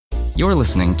You're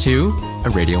listening to a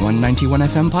Radio 191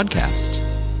 FM podcast.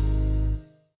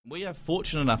 We are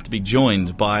fortunate enough to be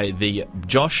joined by the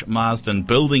Josh Marsden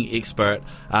building expert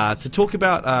to talk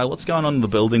about what's going on in the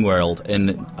building world in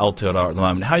Aotearoa at the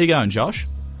moment. How are you going, Josh?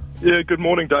 Yeah, good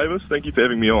morning, Davis. Thank you for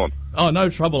having me on. Oh, no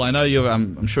trouble. I know you.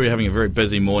 I'm sure you're having a very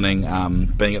busy morning,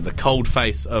 being at the cold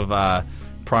face of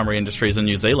primary industries in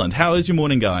New Zealand. How is your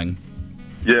morning going?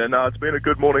 Yeah, no, it's been a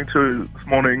good morning too this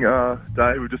morning,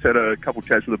 Dave. We've just had a couple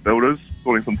chats with the builders,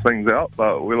 sorting some things out,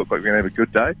 but we look like we're going to have a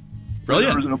good day.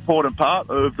 Brilliant. It is an important part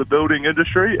of the building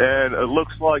industry, and it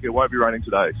looks like it won't be raining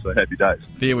today, so happy days.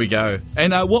 There we go.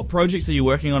 And what projects are you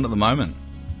working on at the moment?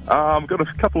 I've got a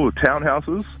couple of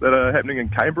townhouses that are happening in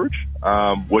Cambridge,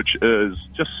 which is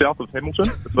just south of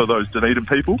Hamilton, for those Dunedin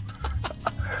people.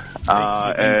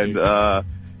 Yeah,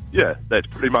 that's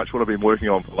pretty much what I've been working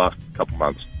on for the last couple of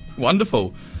months.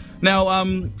 Wonderful. Now,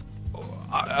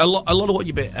 a lot of what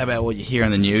you hear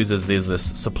in the news is there's this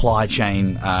supply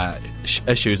chain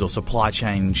issues or supply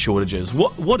chain shortages.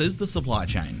 What is the supply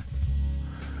chain?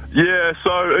 Yeah,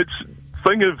 so it's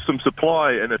think of some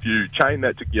supply, and if you chain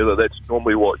that together, that's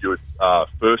normally what you would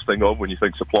first think of when you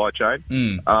think supply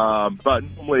chain. But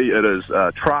normally it is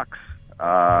trucks,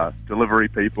 delivery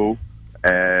people,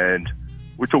 and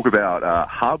we talk about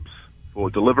hubs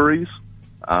for deliveries.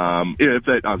 If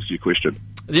that answers your question.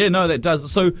 Yeah, no, that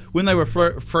does. So when they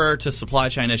refer to supply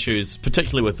chain issues,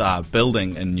 particularly with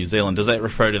building in New Zealand, does that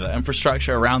refer to the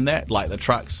infrastructure around that, like the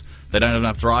trucks, they don't have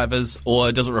enough drivers,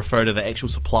 or does it refer to the actual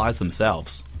supplies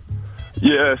themselves?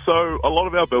 Yeah, so a lot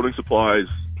of our building supplies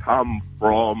come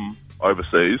from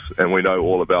overseas, and we know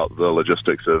all about the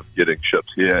logistics of getting ships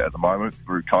here at the moment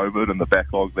through COVID and the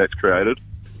backlog that's created.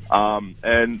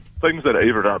 And things that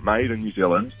either aren't made in New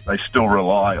Zealand, they still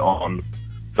rely on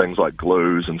things like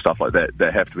glues and stuff like that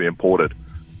that have to be imported.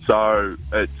 So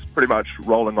it's pretty much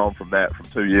rolling on from that from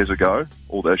 2 years ago,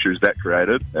 all the issues that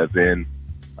created, and then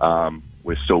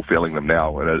we're still feeling them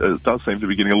now, and it does seem to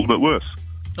be getting a little bit worse.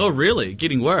 Oh, really?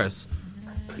 Getting worse?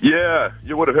 Yeah,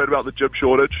 you would have heard about the jib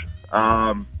shortage.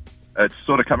 It's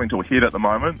sort of coming to a head at the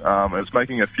moment. It's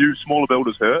making a few smaller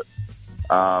builders hurt,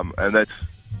 and that's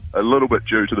a little bit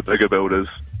due to the bigger builders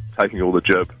taking all the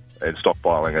jib and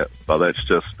stockpiling it, but that's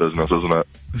just business, isn't it?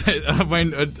 I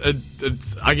mean,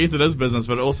 I guess it is business,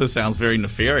 but it also sounds very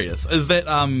nefarious. Is that,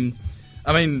 I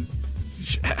mean,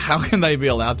 how can they be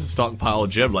allowed to stockpile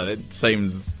jib? Like, it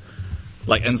seems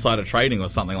like insider trading or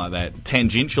something like that,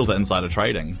 tangential to insider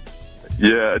trading.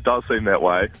 Yeah, it does seem that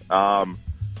way.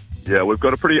 Yeah, we've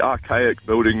got a pretty archaic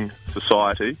building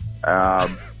society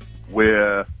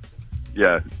where,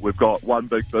 yeah, we've got one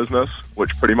big business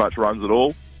which pretty much runs it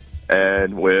all,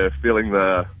 and we're feeling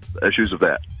the issues of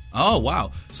that. Oh,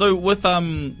 wow. So with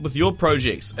your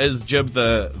projects, is jib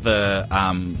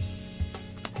the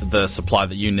supply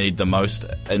that you need the most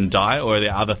in Dai, or are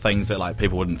there other things that like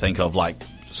people wouldn't think of, like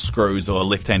screws or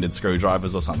left-handed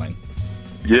screwdrivers or something?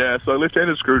 Yeah, so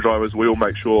left-handed screwdrivers, we'll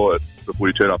make sure before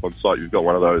you turn up on site you've got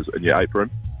one of those in your apron.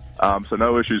 So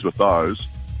no issues with those.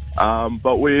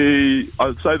 But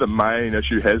I'd say the main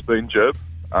issue has been jib.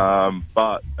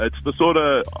 But it's the sort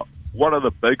of, one of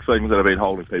the big things that have been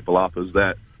holding people up is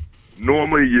that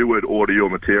normally you would order your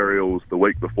materials the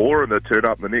week before and they'd turn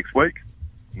up the next week.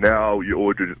 Now you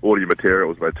order your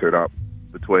materials and they turn up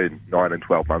between 9 and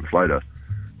 12 months later.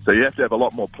 So you have to have a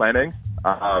lot more planning,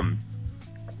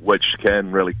 which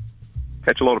can really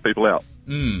catch a lot of people out.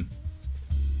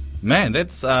 Man,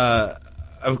 that's far.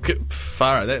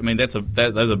 I mean, those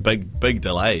are big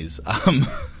delays.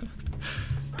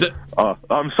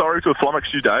 I'm sorry to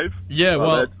flummox you, Dave. Yeah,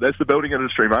 well, that's the building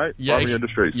industry, mate. Yeah,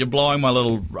 industry. You're blowing my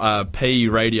little P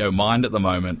radio mind at the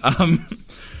moment.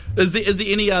 Is there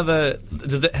any other?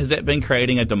 Has that been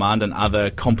creating a demand in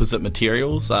other composite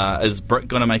materials? Is brick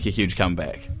going to make a huge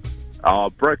comeback?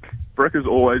 Brick has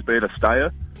always been a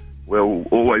stayer. We'll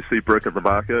always see brick in the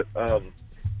market.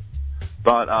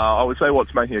 But I would say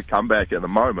what's making a comeback at the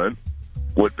moment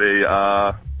would be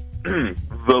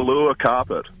velour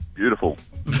carpet. Beautiful.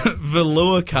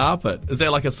 Velour carpet? Is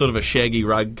that like a sort of a shaggy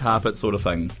rug carpet sort of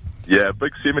thing? Yeah,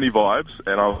 big 70 vibes,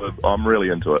 and I'm really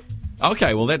into it.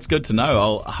 Okay, well that's good to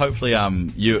know. Hopefully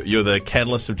you're the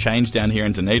catalyst of change down here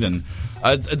in Dunedin.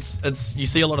 It's you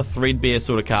see a lot of threadbare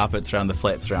sort of carpets around the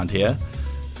flats around here.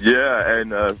 Yeah,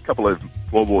 and a couple of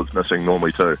floorboards missing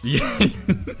normally too. Yeah,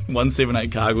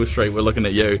 178 Cargill Street, we're looking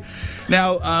at you.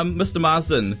 Now, Mr.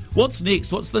 Marsden, what's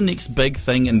next? What's the next big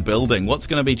thing in building? What's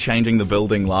going to be changing the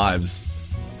building lives?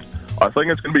 I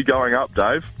think it's going to be going up,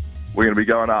 Dave. We're going to be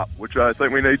going up, which I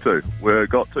think we need to. We've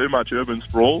got too much urban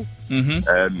sprawl,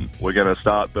 and we're going to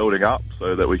start building up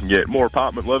so that we can get more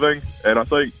apartment living. And I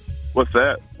think with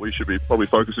that, we should be probably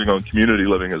focusing on community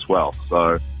living as well.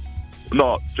 So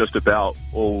not just about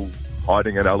all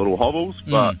hiding in our little hovels,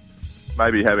 but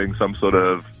maybe having some sort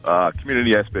of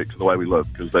community aspect to the way we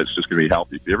live, because that's just going to be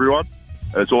healthy for everyone.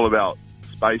 And it's all about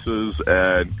spaces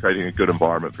and creating a good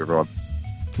environment for everyone.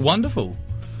 Wonderful.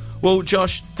 Well,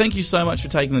 Josh, thank you so much for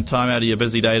taking the time out of your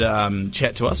busy day to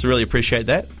chat to us. I really appreciate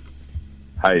that.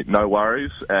 Hey, no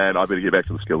worries, and I better get back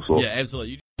to the skill source. Yeah,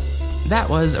 absolutely. That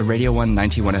was a Radio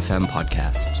 191 FM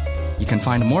podcast. You can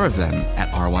find more of them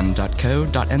at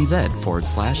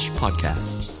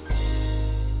r1.co.nz/podcast.